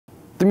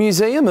The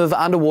Museum of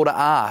Underwater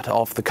Art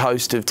off the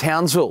coast of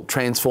Townsville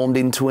transformed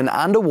into an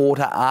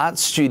underwater art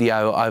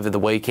studio over the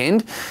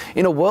weekend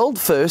in a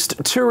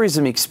world-first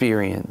tourism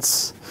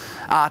experience.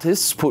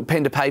 Artists put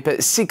pen to paper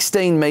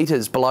 16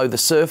 metres below the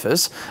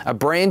surface, a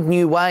brand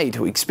new way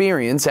to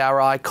experience our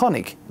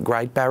iconic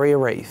Great Barrier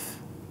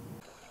Reef.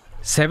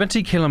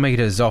 70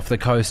 kilometres off the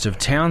coast of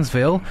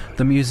Townsville,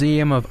 the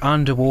Museum of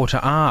Underwater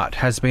Art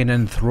has been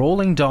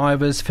enthralling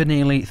divers for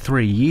nearly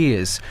 3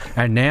 years,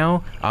 and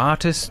now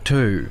artists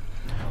too.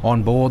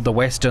 On board the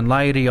Western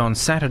Lady on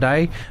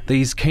Saturday,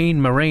 these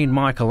keen marine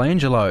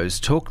Michelangelos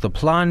took the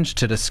plunge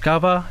to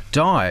discover,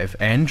 dive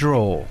and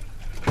draw.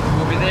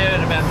 We'll be there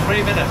in about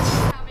 3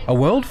 minutes. A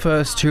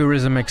world-first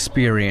tourism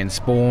experience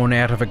born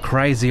out of a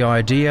crazy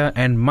idea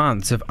and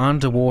months of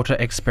underwater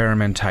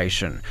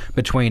experimentation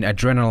between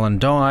Adrenalin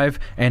Dive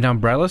and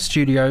Umbrella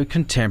Studio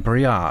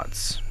Contemporary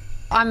Arts.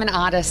 I'm an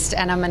artist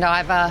and I'm a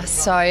diver,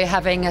 so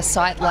having a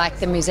site like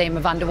the Museum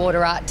of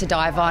Underwater Art to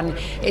dive on,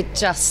 it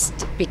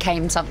just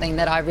became something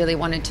that I really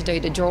wanted to do,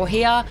 to draw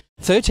here.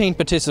 13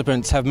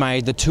 participants have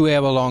made the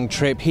 2-hour-long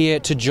trip here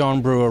to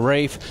John Brewer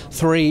Reef,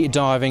 3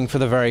 diving for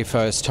the very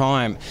first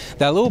time.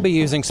 They'll all be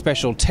using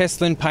special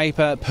Teslin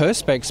paper,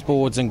 Perspex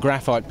boards and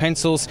graphite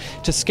pencils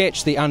to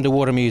sketch the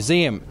underwater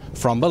museum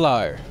from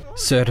below.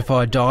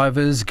 Certified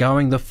divers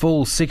going the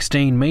full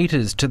 16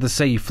 metres to the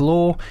sea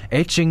floor,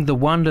 etching the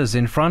wonders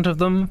in front of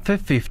them for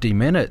 50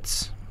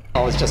 minutes.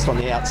 I was just on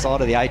the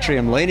outside of the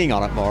atrium leaning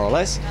on it more or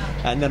less,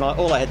 and then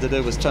all I had to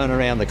do was turn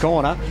around the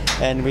corner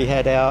and we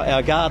had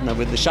our gardener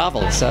with the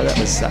shovel, so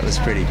that was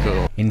pretty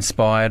cool.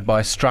 Inspired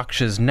by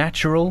structures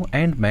natural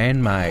and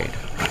man-made.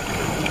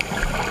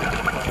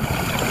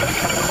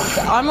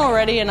 I'm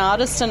already an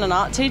artist and an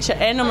art teacher,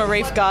 and I'm a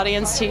Reef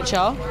Guardians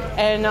teacher,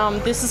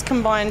 and this has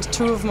combined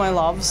 2 of my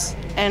loves,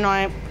 and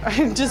I'm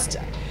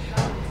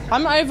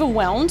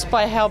overwhelmed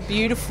by how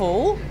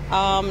beautiful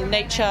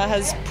nature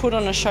has put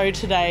on a show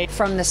today.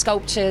 From the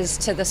sculptures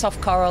to the soft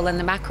coral and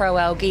the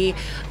macroalgae,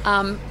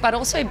 but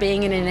also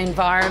being in an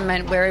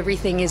environment where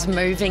everything is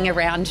moving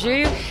around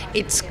you,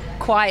 it's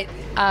quite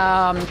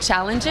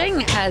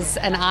challenging as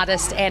an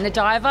artist and a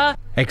diver.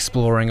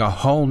 Exploring a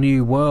whole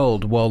new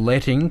world while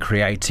letting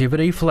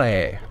creativity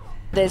flare.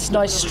 There's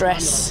no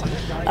stress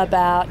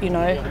about,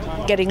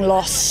 getting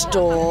lost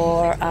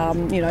or,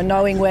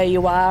 knowing where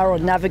you are or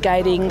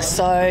navigating.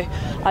 So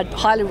I'd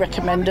highly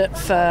recommend it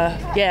for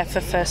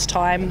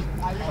first-time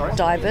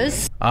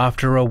divers.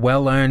 After a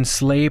well-earned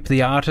sleep,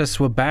 the artists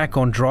were back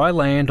on dry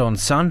land on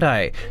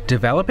Sunday,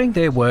 developing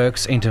their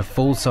works into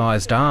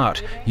full-sized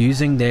art,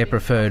 using their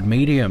preferred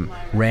medium,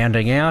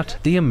 rounding out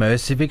the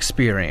immersive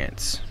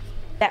experience.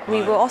 That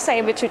we were also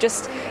able to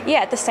just,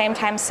 at the same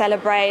time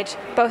celebrate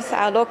both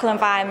our local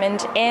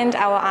environment and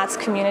our arts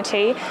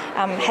community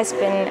has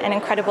been an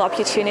incredible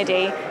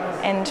opportunity,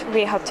 and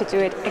we hope to do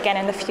it again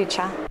in the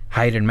future.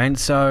 Hayden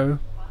Manso,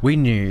 WE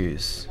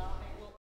News.